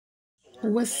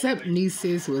What's up,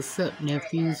 nieces? What's up,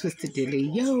 nephews? What's the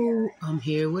dealio? I'm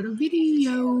here with a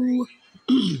video.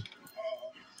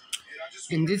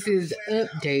 And this is the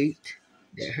update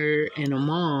that her and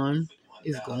Amon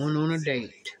is going on a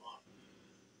date.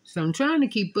 So I'm trying to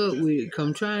keep up with it.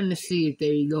 I'm trying to see if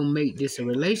they're going to make this a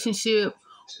relationship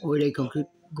or they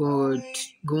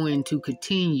going to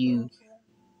continue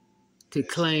to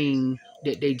claim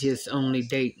that they just only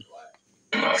date.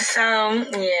 So,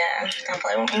 yeah, don't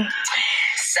play with me.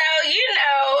 So,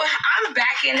 I'm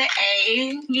back in the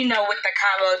A, with the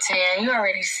Cabo tan. You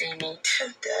already see me.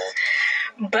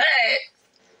 But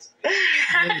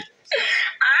I'm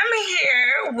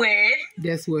here with...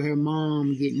 That's where her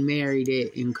mom getting married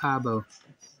at in Cabo.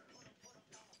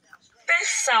 There's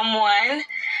someone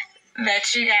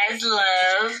that you guys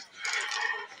love.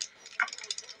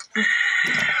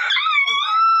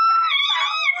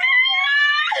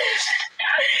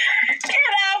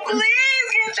 Please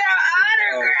get your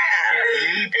autograph.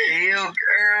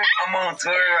 Girl, I'm on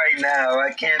tour right now.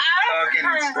 I can't be talking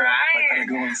and stuff. I gotta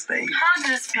go on stage. Hold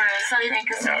this first so you can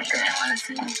see what I want to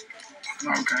see.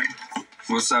 Okay.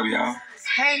 What's up, y'all?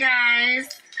 Hey,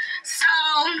 guys. So,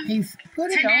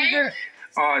 Put it today...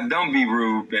 over. Don't be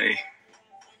rude, babe.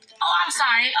 Oh, I'm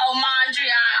sorry. Oh,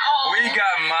 Mondrian. Oh, We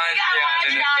got Mondrian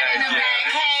in the back.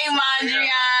 Hey, Mondrian.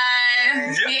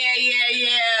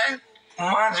 Yeah.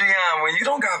 Mondrian, when you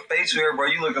don't got facial hair, bro,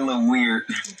 you look a little weird.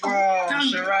 Bro,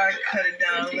 Shirai cut it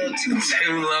down a little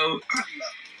too low.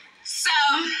 So,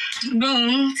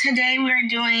 boom. Today we're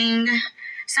doing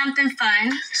something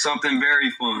fun. Something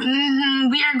very fun.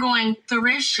 We are going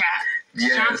thrift shop.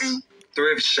 Yes. Shopping.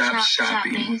 Thrift shop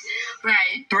shopping.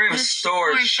 Right. Thrift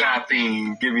store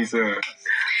shopping. Give me some.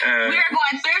 We are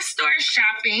going thrift store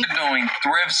shopping. We're doing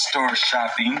thrift store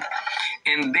shopping.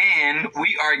 And then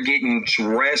we are getting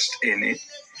dressed in it.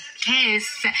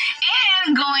 Yes.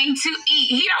 And going to eat.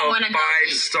 He don't want to go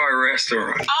eat. 5-star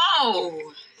restaurant.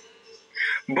 Oh.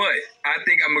 But I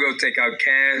think I'm going to go take out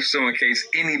cash. So in case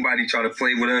anybody try to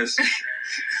play with us,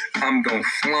 I'm going to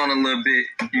flaunt a little bit.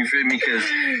 You feel me? Because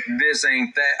this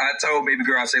ain't that. I told baby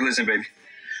girl, I say, listen, baby,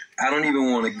 I don't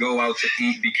even want to go out to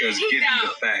eat because give me the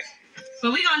fact.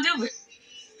 But we going to do it.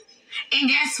 And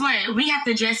guess what? We have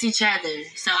to dress each other.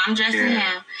 So I'm dressing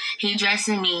him. He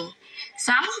dressing me.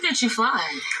 So I'm going to get you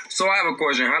flying. So I have a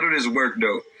question. How do this work,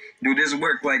 though? Do this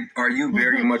work like, are you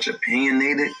very much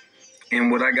opinionated in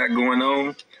what I got going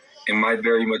on? Am I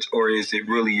very much, or is it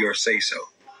really your say-so?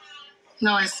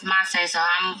 No, it's my say-so.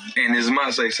 And it's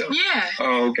my say-so? Yeah.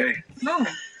 Oh, okay. Boom.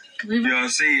 Y'all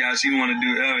see how she want to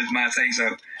do it. It's my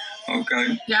say-so.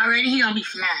 Okay. Y'all ready? He going to be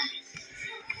flying.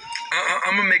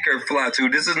 I'm going to make her fly, too.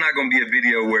 This is not going to be a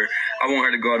video where I want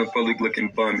her to go out in public looking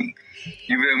bummy.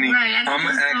 You feel me? Right, I'm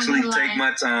going to actually take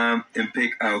my time and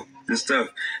pick out the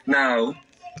stuff. Now,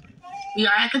 we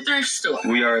are at the thrift store.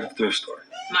 We are at the thrift store.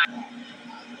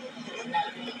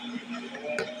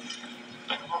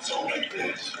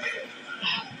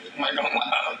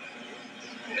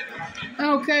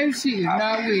 Okay, she is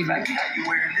not with Like it. how you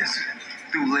wearing this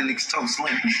through Linux Toast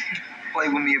Linux. Play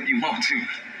with me if you want to.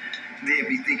 They'll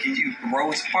be thinking you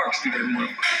Rose Parks through that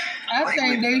motherfucker. I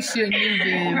think they shouldn't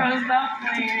even.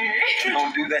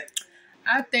 Don't do that.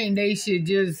 I think they should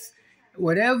just,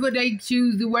 whatever they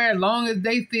choose to wear, as long as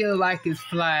they feel like it's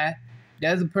fly, the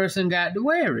other person got to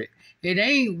wear it. It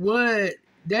ain't what,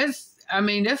 that's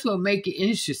what make it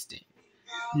interesting.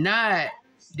 Not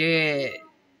that,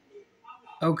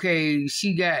 okay,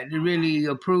 she got to really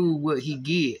approve what he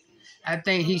get. I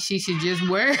think she should just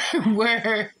wear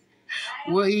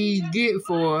what he get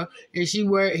for her, and he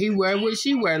wear what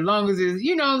she wear, as long as it's,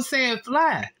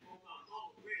 fly.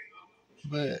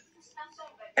 But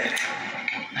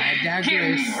I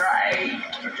digress. Right.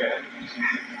 Okay.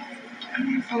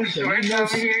 Oh, short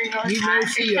over here.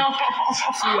 She a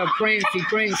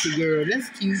prancy girl. That's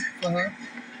cute for her.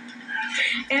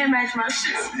 And it match my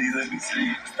shoes. Let me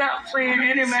see. Stop playing.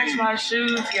 And it match my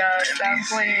shoes, y'all. Stop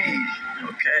playing.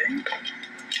 Okay.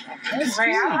 That's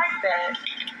Ray, cute. I like that.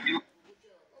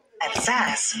 At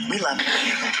SAS, we love you.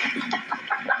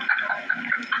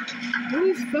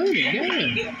 It's funny,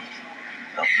 damn.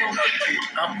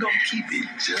 I'm gonna keep it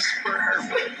just for her.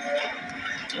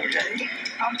 Okay.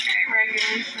 Okay,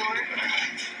 regular short.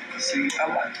 See, I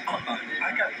like. I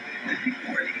got the people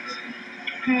ready.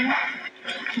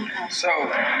 So, I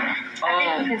think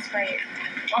you can spray it.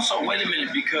 also, wait a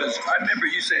minute, because I remember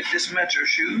you said this match your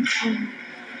shoes.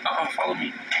 Follow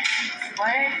me. What?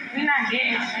 We're not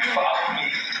getting shoes. Follow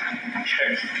me.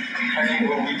 Okay. Hey,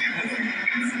 what we doing?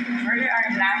 We are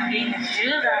not getting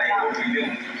shoes. What we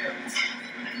doing?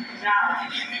 No.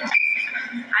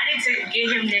 I need to get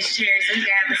him this chair so he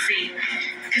can have a seat.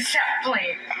 So,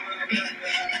 playing.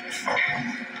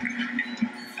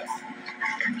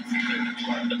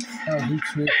 Oh, he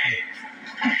tripping.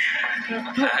 I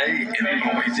am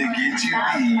going to get you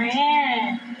Stop beat.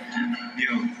 playing.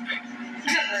 Yo,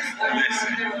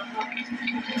 listen.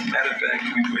 Matter of fact,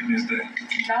 we witnessed that.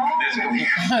 No. This gonna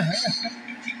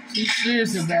be She's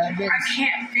serious about I that.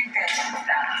 can't pick that.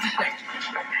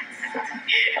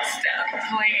 Stop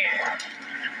playing.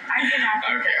 I cannot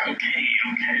pick okay.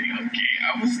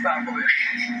 I will stop it.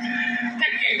 I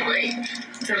can't wait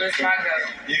till it's my go.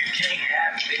 You can't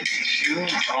have baby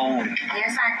shoes on.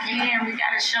 Yes, I can. We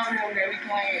gotta show them that we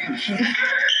playing.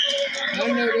 I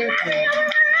know that part.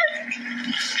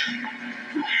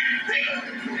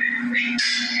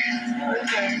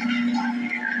 Okay.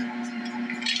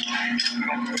 We're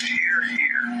gonna put here.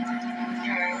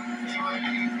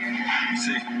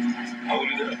 See, hold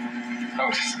it up.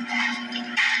 Hold it.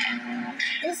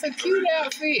 It's a cute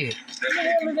outfit. What the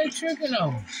hell are they tricking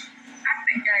on? I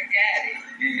think I got it.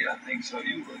 Yeah, I think so.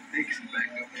 You look thick and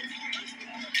back up.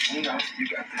 You know, you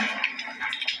got that.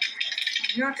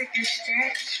 You don't think it's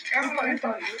stretched? I'm going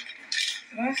for you.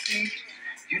 Let's see.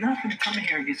 You're not gonna come in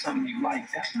here and get something you like.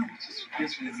 That's not what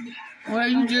this gonna be. Well,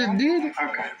 you just did it.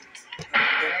 Okay.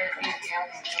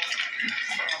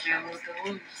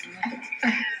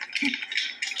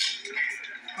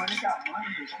 Oh, they got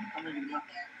mine. I'm coming in.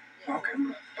 Okay.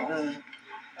 Boom. So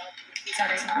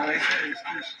there's Oh, no. they said it's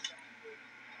this.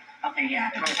 Okay, yeah.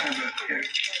 Okay, but here.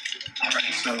 All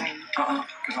right. So,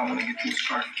 because I want to get you a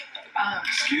scarf.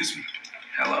 Excuse me.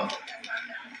 Hello.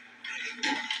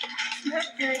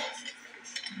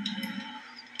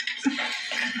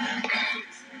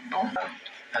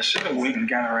 I should have went and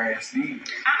got her ass these.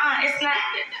 It's not.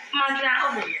 Mom's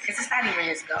not over here because it's not even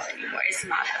his go anymore. It's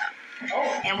my go.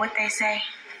 Oh. And what they say,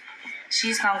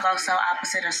 she's gonna go so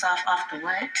opposite or soft off the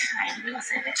what? I ain't even gonna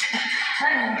say that.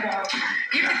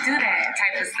 You can do that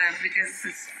type of stuff because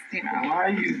it's, you know. Why are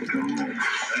you doing?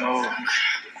 Oh.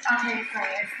 Okay, so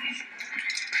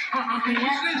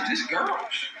What's this? This girl.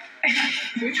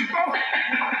 What you call it?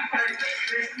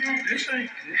 This ain't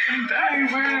that.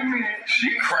 wait a minute. She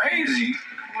crazy.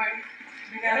 Wait,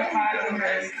 we gotta find the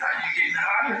rest. You getting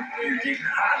hotter? You're getting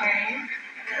hotter.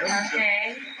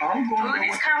 Okay. I'm going Ooh, to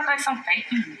these kind of like some fake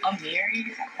people. I'm married.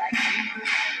 Like,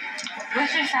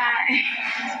 what's your size?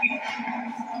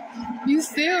 You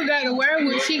still got to wear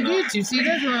what she gets you. See,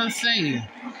 that's what I'm saying.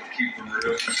 keep it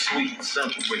real sweet and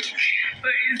simple with you.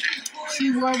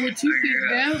 She wore what you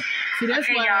picked out. See, that's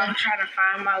Okay, why. y'all, I'm trying to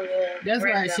find my little. That's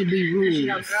why it should be You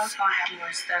know, rules. girls gonna have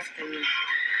more stuff than me.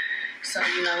 So,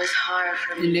 you know, it's hard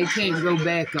for me. And they can't go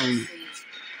back on it.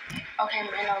 Okay,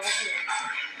 man, over here.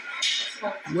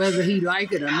 Whether he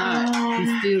like it or not,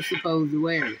 he's still supposed to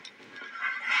wear it.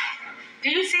 Do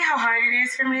you see how hard it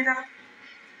is for me, though?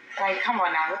 Like, come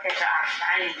on now, look at your option.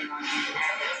 I ain't even gonna do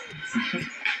that.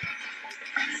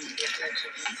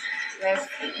 Let's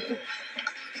see.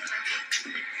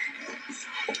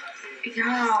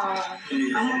 Y'all,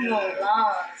 I'm a little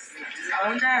lost.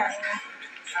 Hold up.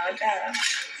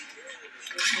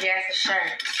 Yeah, the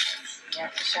shirt.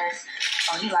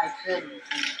 Oh, he like hoodies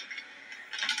and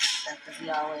stuff because he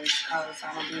always goes, so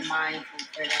I'm gonna be mindful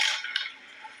for that.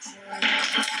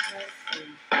 Let's see.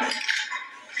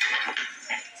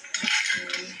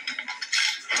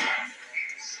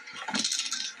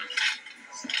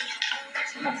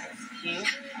 Cute.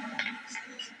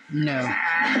 No.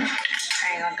 I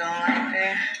ain't gonna go like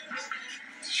that.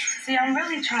 See, I'm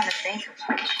really trying to think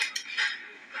about you.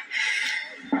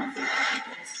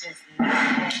 It's just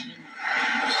not.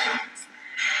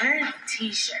 Where are the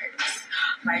t-shirts?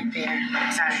 Right there.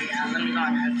 Sorry, y'all. Let me go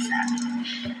on the other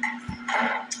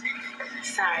side.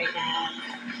 Sorry, guys.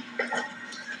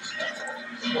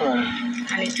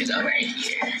 I need to go right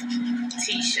here.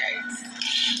 T-shirts.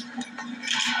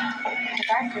 If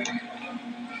I could.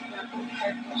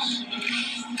 Purple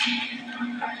shoes.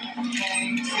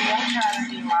 Okay, see, I'm trying to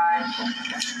be mindful.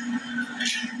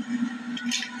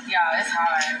 Y'all, it's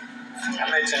hard.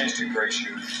 I may change to gray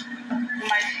shoes. You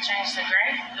might change to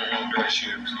gray? Gray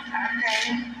shoes. Okay.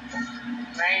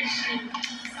 Gray shoes.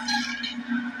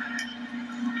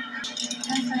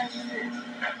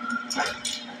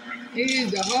 It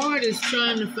is the hardest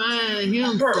trying to find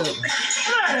him stuff.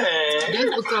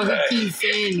 That's because he keeps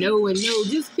saying no and no.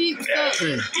 Just pick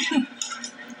something.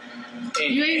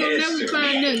 You ain't gonna never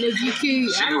find nothing if you keep.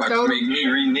 She like to make me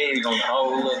renege on the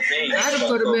whole little thing. I'd have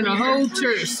put him in a whole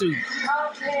church suit.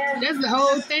 That's the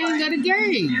whole thing of the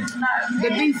game. To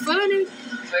be funny,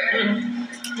 I'd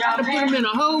have put him in a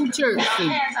whole church suit.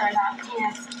 Pants are not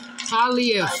pants.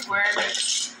 Polyester. Like where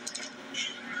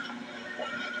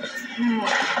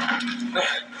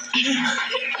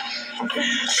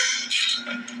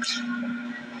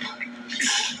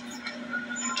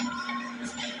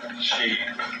Shit.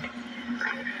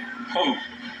 Oh.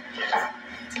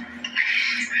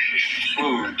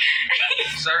 Ooh.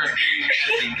 Certain things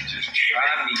you need to just try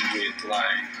me with,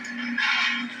 like,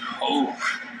 oh.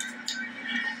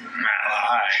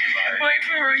 Wait,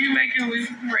 for real, you making me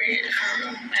red, for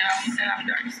real. And I'm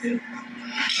dark still.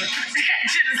 That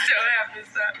shit still happens,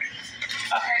 so.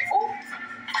 Okay, ooh.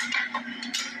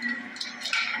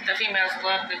 The females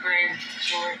love the gray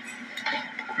shorts.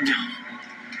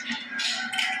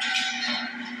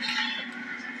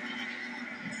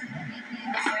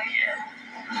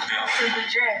 To the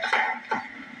dress.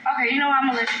 Okay, you know what? I'm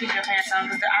gonna let you keep your pants on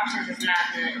because the options is not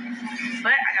good.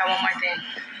 But I got one more thing.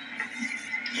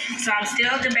 So I'm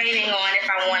still debating on if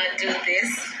I want to do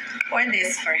this or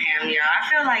this for him, y'all. I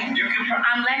feel like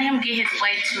I'm letting him get his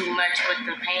way too much with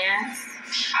the pants.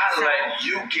 Let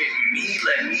you get me,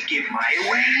 let me get my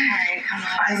way. Alright, come on.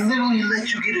 I literally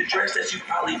let you get a dress that you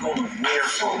probably gonna wear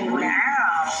for me.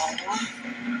 Wow.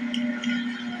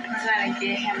 I'm trying to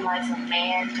get him like a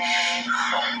man bag.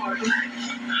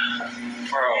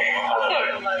 Bro,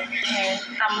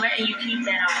 I'm letting you keep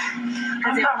that on.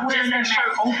 I'm not wearing that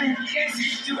shirt open.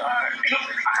 Yes, you are.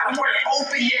 I gotta wear it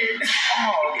open. Yes.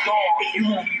 Oh, dog. You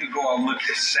want me to go out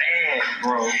looking sad,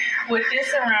 bro. With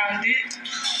this around it.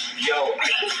 Yo,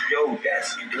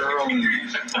 that's girly.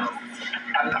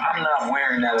 I'm not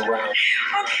wearing that around.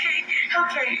 Okay.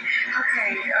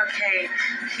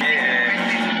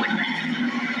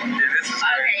 Yeah, this is great.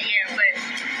 Okay, yeah, but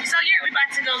so yeah, we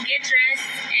about to go get dressed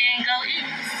and go eat.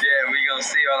 Yeah, we gonna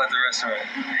see y'all at the restaurant.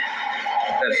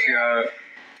 That's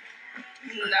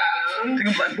No. Think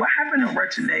I'm like, what happened to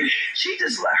Reginae? She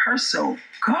just let herself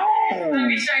go. Let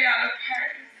me show y'all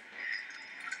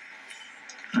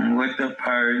the purse. With the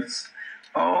purse.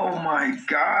 Oh my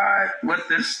God. With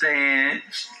the stand.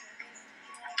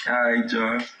 Alright,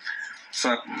 y'all.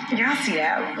 So Y'all see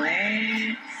that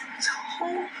wet?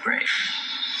 So fresh.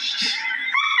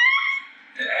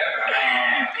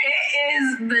 It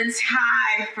is the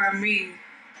tie for me.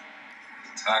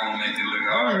 I gonna make it look I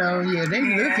hard. don't know. Yeah, they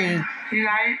looking. You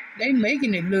like? They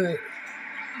making it look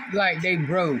like they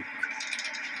broke.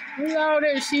 Look at all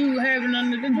that she was having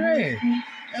under the dress.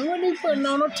 And what they putting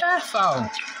on a tie for?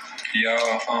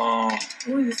 Y'all,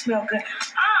 Ooh, you smell good.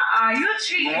 You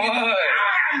cheating. What? I don't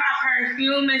have my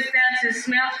perfume and stuff to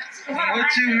smell.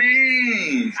 what you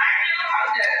mean?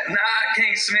 I do. Nah, I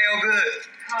can't smell good.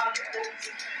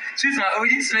 She's like, oh,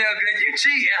 you smell good. You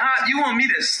cheating, huh? You want me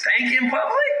to stink in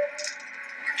public?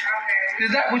 Okay.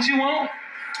 Is that what you want?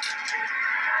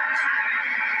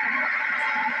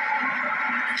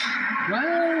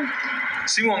 Well,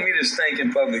 She want me to stink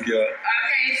in public, y'all.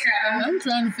 Okay, so. I'm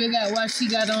trying to figure out why she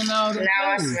got on all the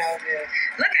Now I clothes. smell good.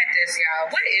 Look at this, y'all.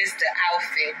 What is the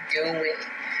outfit doing?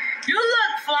 You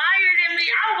look flyer than me.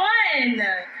 I won.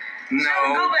 No.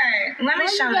 So go back. Let me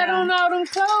Why show you got on them. all them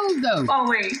clothes though? Oh,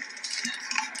 wait.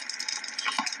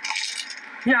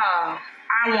 Y'all,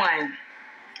 I won.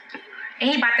 And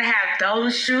he about to have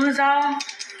those shoes on.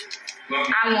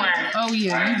 I won. Oh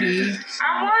yeah, you did.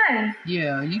 I won.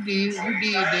 Yeah, you did. You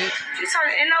did that. So,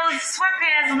 and those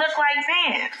sweatpants look like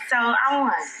pants. So I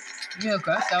won. Yeah,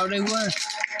 'cause I thought they were.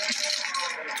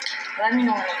 Let me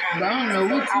know when it But I don't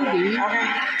know what you did. Okay.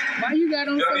 Why you got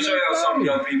on Let so me show many y'all something, clothes?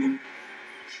 young people.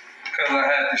 Because I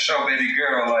had to show baby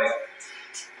girl, like,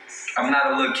 I'm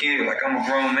not a little kid. Like, I'm a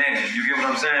grown man. You get what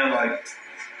I'm saying? Like,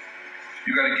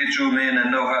 you got to get you a man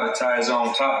that know how to tie his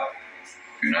own tie.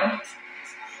 You know?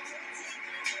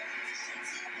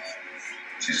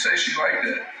 She says she like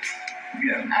that.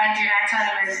 Yeah. I tell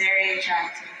him it's very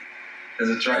attractive. Is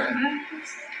it attractive?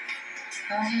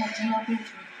 Go ahead, do your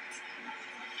picture.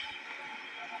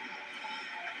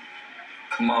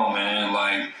 Come on, man.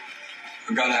 Like,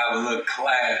 we got to have a little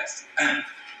class.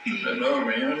 Hello,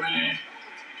 man. You know what I mean?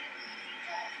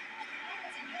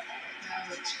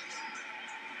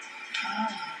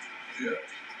 Yeah.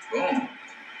 Boom.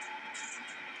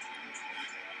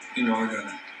 You know I got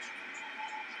it.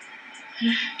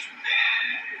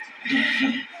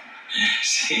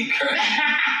 She crazy.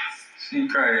 She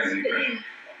crazy, bro.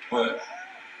 But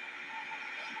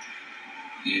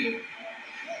yeah.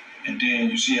 And then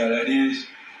you see how that is?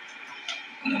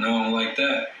 And I don't like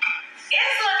that.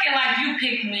 It's looking like you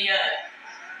picked me up.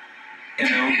 You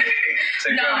know?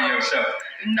 Take No. care of yourself.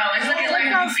 No, it's looking Look like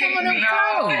how you some picked of them me up.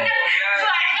 clothes. Like,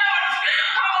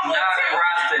 Not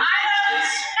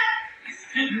prostitutes.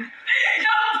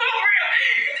 No, for real.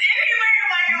 He looking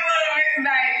like a little bit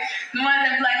like the ones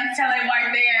that be like tell their wife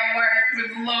they at work with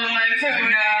the little one too.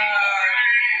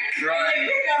 Right. Like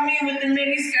pick up me with the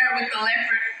mini skirt with the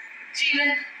leopard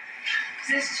cheetah.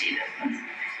 This cheetah.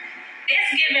 It's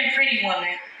giving Pretty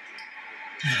Woman.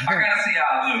 I gotta see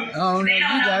y'all look. Oh, no, you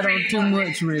got on too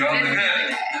much, Reggie. Let me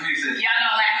see. Y'all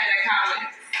don't laugh in the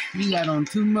comments. You got on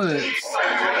too much. She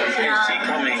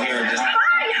come in here and just.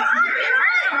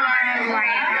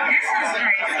 This is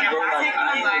crazy.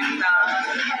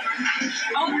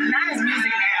 Oh, not his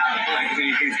music now.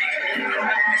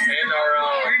 And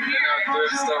our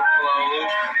thrift store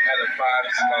closed at a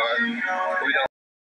 5-star.